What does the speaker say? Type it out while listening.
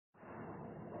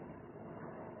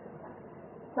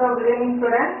So, good evening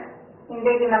students.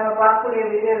 இன்றைக்கு நம்ம பார்க்கக்கூடிய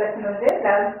வீடியோ லெசன் வந்து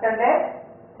 11th standard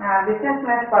பிசினஸ்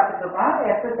மேத்ஸ் பார்த்துட்டு இருக்கோம்.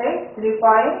 Exercise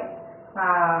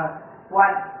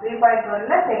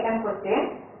 3.1ல second question.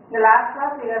 இந்த last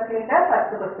class we have seen the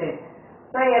first question.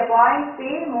 So, a point P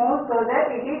moves so that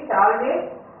it is always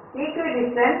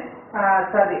equidistant,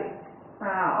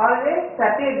 always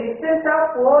at a distance of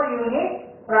 4 units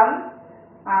from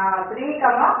 3,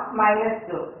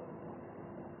 -2.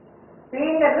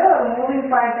 Pங்கிறது ஒரு moving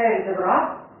பாயிண்டா எடுத்துக்கிறோம்.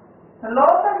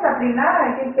 Locus அப்படின்னா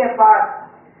it is பாத்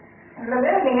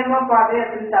அல்லது minimum பாதை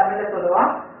அப்படின்னு தமிழ்ல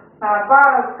சொல்லுவோம்.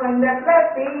 இந்த இடத்துல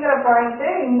பீங்கிற பாயிண்ட்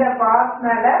இந்த பாத்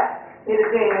மேல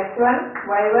இருக்கு X1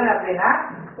 Y1 அப்படின்னா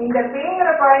இந்த பீங்கிற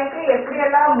பாயிண்ட்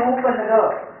எப்படியெல்லாம் மூவ் பண்ணுதோ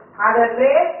அதை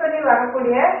பேஸ் பண்ணி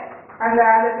வரக்கூடிய அந்த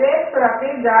பேஸ்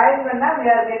அப்படியே ஜாயின் பண்ணா we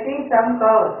are getting some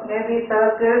curves, maybe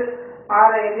circle or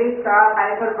ellipse or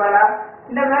hyperbola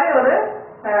இந்த மாதிரி ஒரு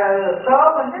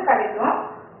கர்வ் வந்து கிடைக்கும்.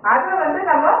 அது வந்து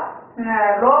நம்ம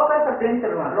லோகஸ் அப்படின்னு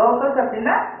சொல்லுவோம். லோகஸ்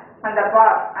அப்படின்னா அந்த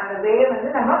பாத் அந்த வே வந்து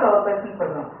நம்ம லோகஸ்ன்னு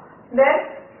சொல்லுவோம். தென்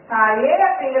ஏ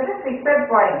அப்படிங்கிறது ஃபிக்ஸட்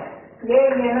பாயிண்ட். ஏ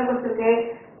இங்க என்ன கொடுத்துருக்கு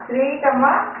 3,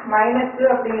 -2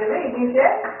 அப்படிங்கிறது இது இஸ் ஏ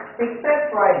ஃபிக்ஸட்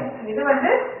பாயிண்ட். இது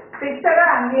வந்து ஃபிக்ஸடா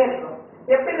அங்கேயே இருக்கும்.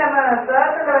 எப்படி நம்ம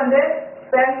சர்க்கிள் வந்து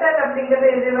சென்டர் அப்படிங்கிறது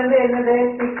இது வந்து என்னது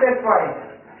ஃபிக்ஸட் பாயிண்ட்.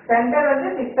 சென்டர் வந்து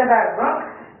ஃபிக்ஸடா இருக்கும்.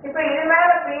 இப்ப இது மேல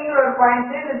பீங்கிற ஒரு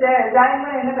பாயிண்ட் இது ஜாயின்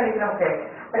பண்ண என்ன கிடைக்கும் நமக்கு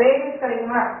ரேடியஸ்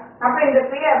கிடைக்குமா? அப்ப இந்த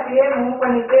பீ அப்படியே மூவ்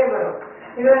பண்ணிட்டே வரும்.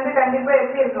 இது வந்து கண்டிப்பா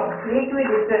எப்படி இருக்கும்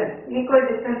ஈக்குவல்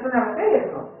டிஸ்டன்ஸ் நமக்கு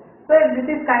இருக்கும். So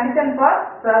this is condition for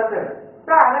circle.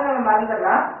 So அதை நம்ம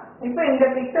மறந்துடலாம். இப்போ இந்த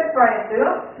பிக்சர்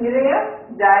பாயிண்ட்டும் இதையும்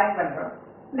ஜாயின் பண்றோம்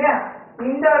இல்லையா?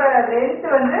 இதோட லென்த்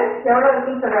வந்து எவ்வளவு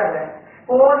இருக்குன்னு சொல்றாங்க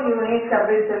 4 யூனிட்ஸ்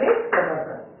அப்படின்னு சொல்லி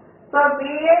சொல்றாங்க. So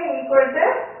BA equal to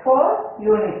 4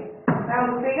 units.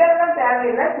 நமக்கு ஃபிகர்லாம்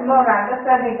தேவையில்லை, சும்மா ஒரு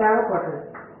அண்டர்ஸ்டாண்டிங்காக போடுறது.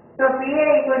 ஸோ பிஏ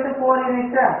ஈக்குவல் டு 4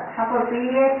 யூனிட்ஸா, அப்போ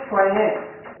BA square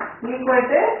equal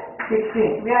to 16.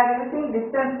 we are using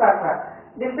distance formula.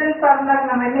 distance formula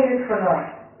நம்ம என்ன யூஸ் பண்ணுவோம்?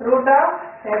 root of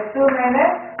x2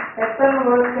 minus x1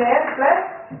 whole square plus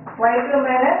y2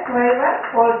 minus y1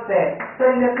 whole square. So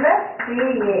இந்த பிளஸ்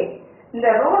PA இந்த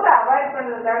root avoid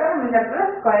பண்றதுக்காக நம்ம இந்த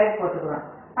plus square போட்டுக்கிறோம்.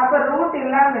 அப்ப ரூட்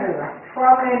இல்லாம எழுதுறோம்.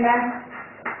 ஃபார்முலா என்ன?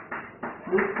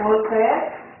 this whole square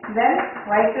then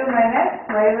y2 minus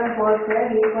y1 whole square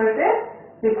equal to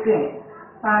 16.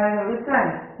 Which one?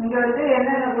 இங்க வந்து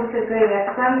என்னென்ன கொடுத்துருக்கு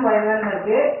x1 y1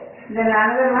 இருக்கு. then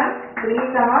another one 3,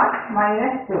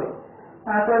 -2.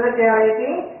 So that you are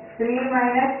writing 3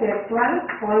 minus x1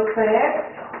 whole square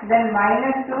then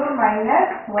 -2 minus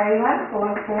y1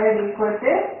 whole square equal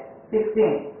to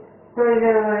 16. So இது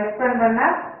expand பண்ணா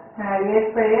a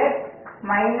square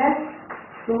minus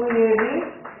 2ab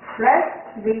plus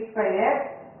b square.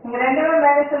 இங்க ரெண்டுமே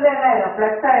minus வந்து என்ன ஆயிடும்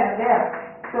plus ஆயிடும் இல்லையா?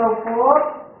 ஸோ 4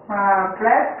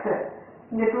 பிளஸ்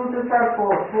இங்க 2 2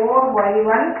 4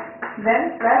 4y1 then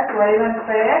plus y1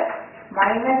 square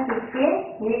minus 16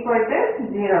 equal to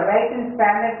 0. Write in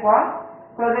standard form.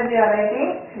 So that you are writing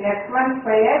x1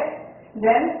 square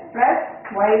then plus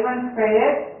y1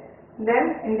 square then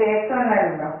in the x1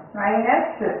 ஆயிடும் minus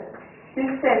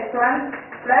 6x1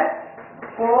 plus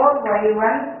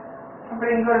 4y1.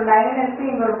 அப்புறம் இங்க ஒரு 9 இருக்கு,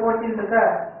 இங்க ஒரு 14 இருக்கா,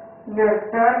 இங்க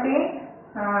 13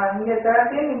 இங்க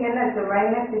 13 இங்க என்ன இருக்கு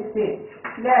 -16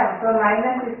 இல்லையா? So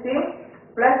 -16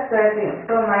 plus 13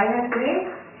 so -3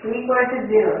 equal to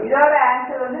 0. இதோட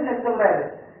ஆன்சர் வந்து நிற்கக்கூடாது.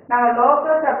 நம்ம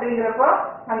லோக்கஸ் அப்படிங்கிறப்போ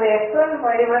அந்த x1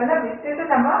 y1 விட்டுட்டு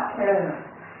நம்ம எழுதணும்.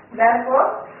 therefore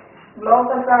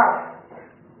locus of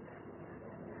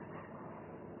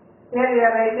here we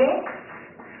are writing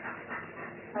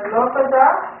locus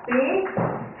of P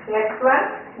x1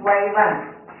 y1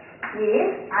 is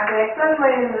and x1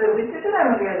 y1 விட்டுட்டு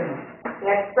நமக்கு எழுதணும்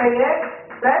x square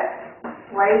plus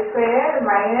y square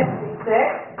minus 6x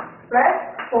plus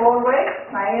 4y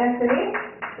minus 3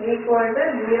 equal to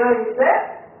 0 is the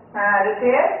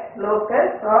required locus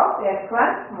of x1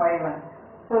 y1.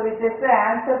 So which is the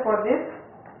answer for this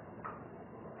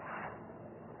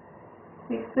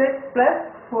 6x plus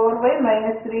 4y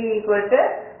minus 3 equal to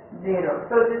 0.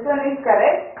 So this one is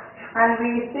correct. And we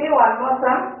see one more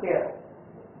sum here.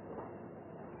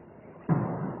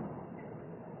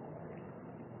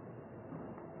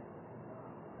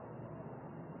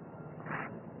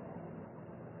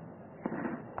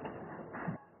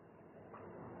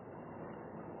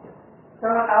 So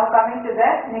now coming to the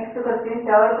next question,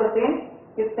 third question.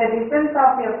 If the distance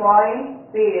of a point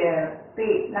P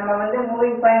நம்ம வந்து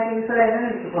moving point யூசுவலா என்ன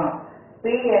எடுத்துக்கோம் P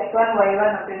x1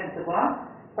 y1 அப்படின்னு எடுத்துக்கோம்.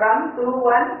 From 2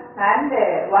 1 and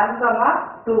 1,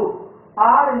 2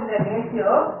 or in the ratio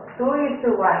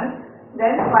 2:1,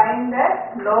 then find the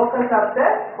locus of the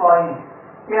point.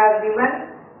 we are given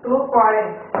 2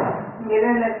 points.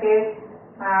 Given the case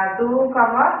 2,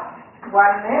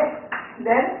 1,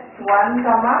 then 1,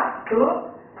 2.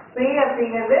 P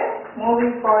அப்படிங்கிறது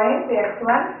moving point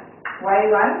x1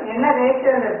 y1 என்ன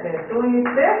ரேஷியோல இருக்கு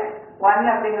 2:1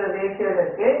 அப்படிங்கிற ரேஷியோல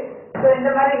இருக்கு. So இந்த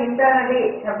மாதிரி internally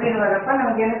அப்படின்னு வரப்ப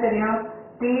நமக்கு என்ன தெரியும்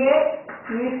PA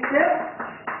is to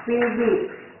PB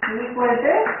equal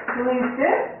to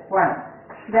 2:1.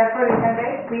 Therefore we can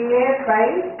write PA by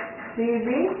PB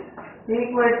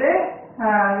equal to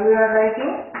we are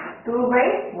writing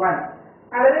 2/1.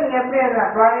 அல்லது இங்க எப்படி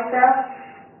எழுதலாம் product of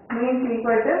means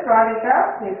equal to product of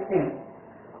 16.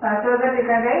 So that we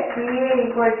can write PA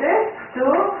equal to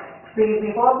 2 PB.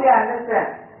 Hope you understand.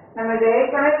 நம்ம இதை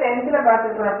ஏற்கனவே 10th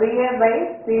பார்த்துருக்கோம் PA by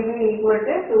PB equal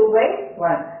to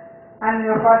 2/1. And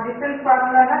for different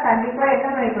formula கண்டிப்பா என்ன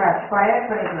பண்ணிக்கலாம் ஸ்கொயர்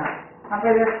பண்ணிக்கலாம். அப்ப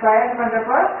இதை ஸ்கொயர்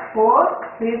பண்றப்போ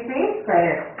 4PP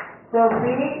square. So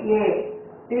PA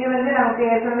P வந்து நமக்கு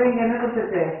ஏற்கனவே இங்க என்ன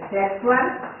கொடுத்துருக்கு x1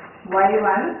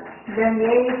 y1 then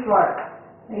A is what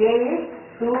A is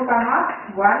 2,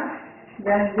 1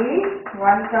 then B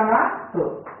 1, 2.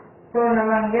 So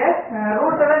நம்ம இங்க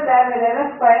ரூட் எல்லாம் தேவையில்லை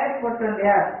ஸ்கொயர் போட்டோம்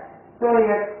இல்லையா. So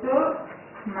x2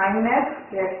 minus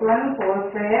x1 whole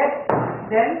square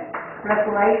then plus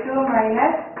y2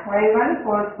 minus y1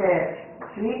 whole square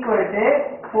equal to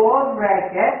 4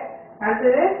 bracket.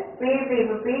 அடுத்தது PB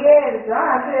இப்போ PA இருக்கும்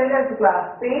அடுத்தது எல்லாம் எடுத்துக்கலாம்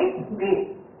PB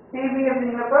PB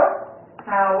அப்படிங்கிறப்போ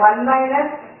 1 minus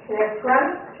x1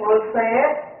 whole square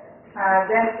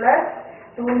then plus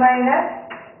 2 minus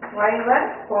y1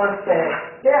 whole square.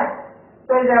 Yeah.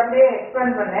 So இதை அப்படியே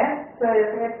expand பண்ணேன். ஸோ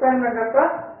எக்ஸ்பேண்ட் பண்றப்போ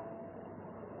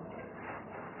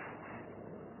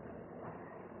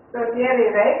ஸோ here we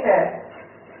write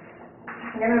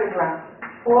என்ன இருக்கலாம்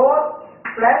 4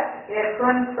 plus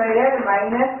x1 square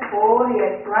minus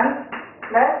 4x1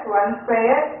 plus 1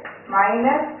 square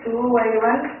minus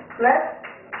 2y1 plus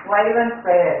y1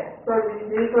 square. So this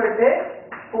is equal to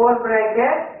 4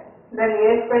 bracket then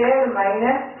a square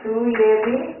minus 2ab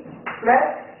plus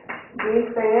b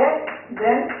square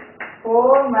then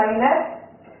 4 minus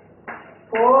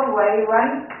 4y1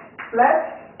 plus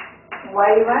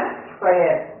y1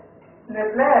 square.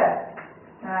 This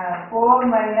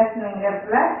 4 minus நீங்க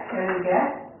எழுதுங்க.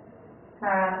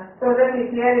 So that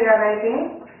here you are writing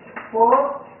 4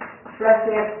 plus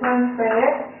x1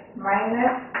 square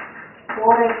minus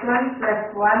 4x1 plus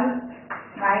 1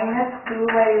 minus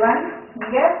 2y1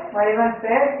 இங்க y1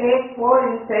 square take 4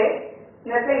 inside.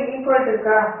 இதுல equal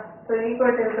இருக்கா. So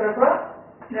equal இருக்கிறப்போ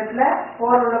இதுல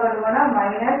 4 உள்ள கொண்டு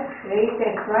minus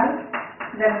 8x1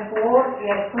 then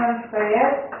 4x1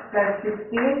 square plus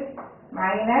 16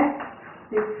 minus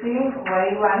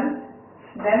 16y1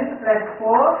 then plus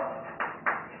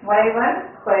 4y1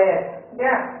 square.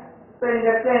 Yeah. So இந்த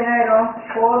இடத்துல என்ன ஆயிரும்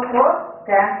 4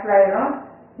 cancel ஆயிரும்.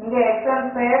 இங்க x1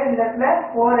 square இந்த இடத்துல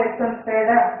 4x1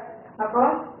 square. அப்போ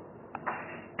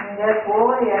இங்க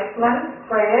 4x1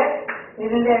 square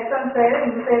இது இந்த x1 square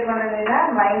இந்த சைடு பண்ணீங்கன்னா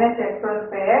minus x1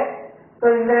 square. So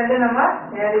இந்த ரெண்டு நம்ம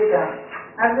எழுதிட்டோம்.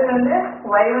 அடுத்து வந்து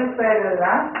y1 square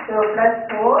எழுதலாம். So plus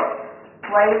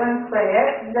 4y1 square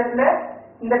இந்த இடத்துல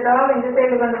இந்த டேர்ம் இந்த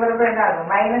சைடு கொண்டு வரப்போ என்ன ஆகும்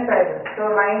மைனஸ் ஆயிடும். So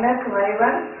minus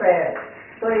y1 square.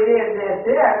 So இது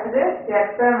எழுதியாச்சு. அடுத்தது x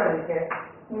டேர்ம் இருக்கு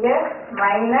இங்க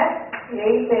minus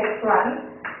 8x1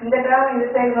 இந்த டேர்ம் இந்த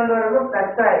சைடு கொண்டு வரப்போ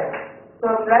பிளஸ் ஆயிடும். So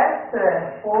plus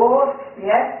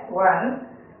 4x1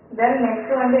 then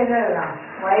next வந்து என்ன எழுதலாம்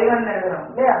y1 எழுதணும்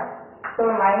இல்லையா. ஸோ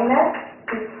minus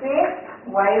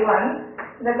 16y1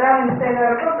 இந்த டேர்ம் இந்த சைடு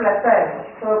வரப்போ பிளஸ் ஆயிடும்.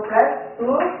 So plus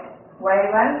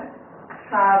 2y1.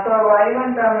 So y1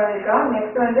 term எழுதிட்டோம்.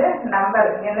 நெக்ஸ்ட் வந்து நம்பர்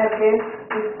என்ன இருக்கு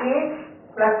 60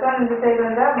 plus 1 இந்த சைடு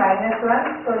வந்தா -1.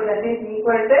 So that is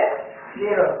equal to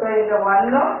 0. So இந்த 1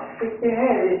 உம் 16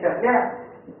 உம் எழுதிட்டோம் இல்லையா.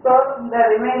 So the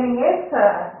remaining is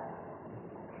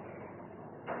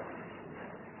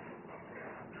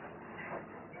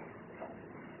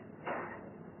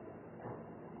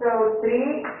so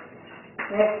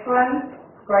 3x1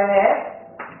 square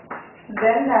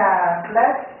then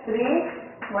plus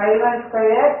 3y1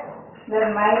 square then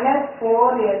minus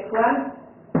 4x1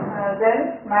 then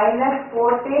minus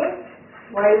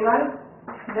 14y1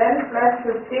 then plus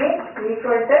 15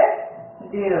 equal to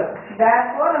 0.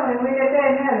 Therefore நம்ம immediately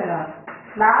என்ன எழுதணும்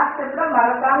last stepல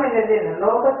மறக்காம எழுதணும்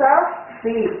locus of P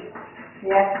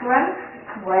x1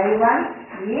 y1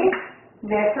 is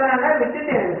இந்த x1 எல்லாம்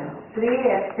விட்டுட்டு எழுதணும்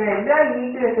 3x இதுதான்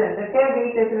ஈக்குவேஷன். ரிட்டையர்ட்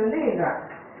ஈக்குவேஷன் வந்து இதுதான்.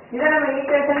 இதை நம்ம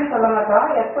ஈக்குவேஷன் சொல்ல மாட்டோம்.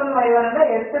 x1 y1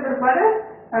 எடுத்துட்டு இருப்பாரு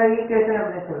ஈக்குவேஷன்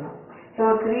அப்படின்னு சொல்லணும். So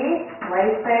 3y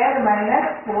square minus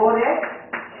 4x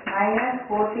minus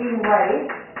 14y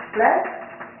plus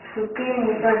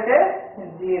 15 equal to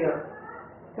 0.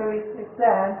 So we fix the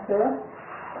answer.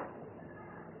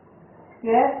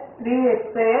 Here 3x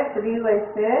square, 3y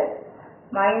square,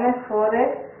 minus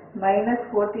 4x, minus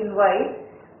 14y.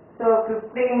 So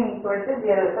 15 equal to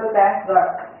 0. So thank God.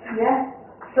 Yeah.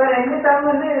 So ரெண்டு sum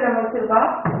வந்து இதில்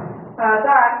முடிச்சிருக்கோம். So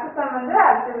அடுத்த sum வந்து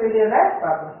அடுத்த வீடியோவில்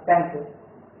பார்க்கலாம். Thank you.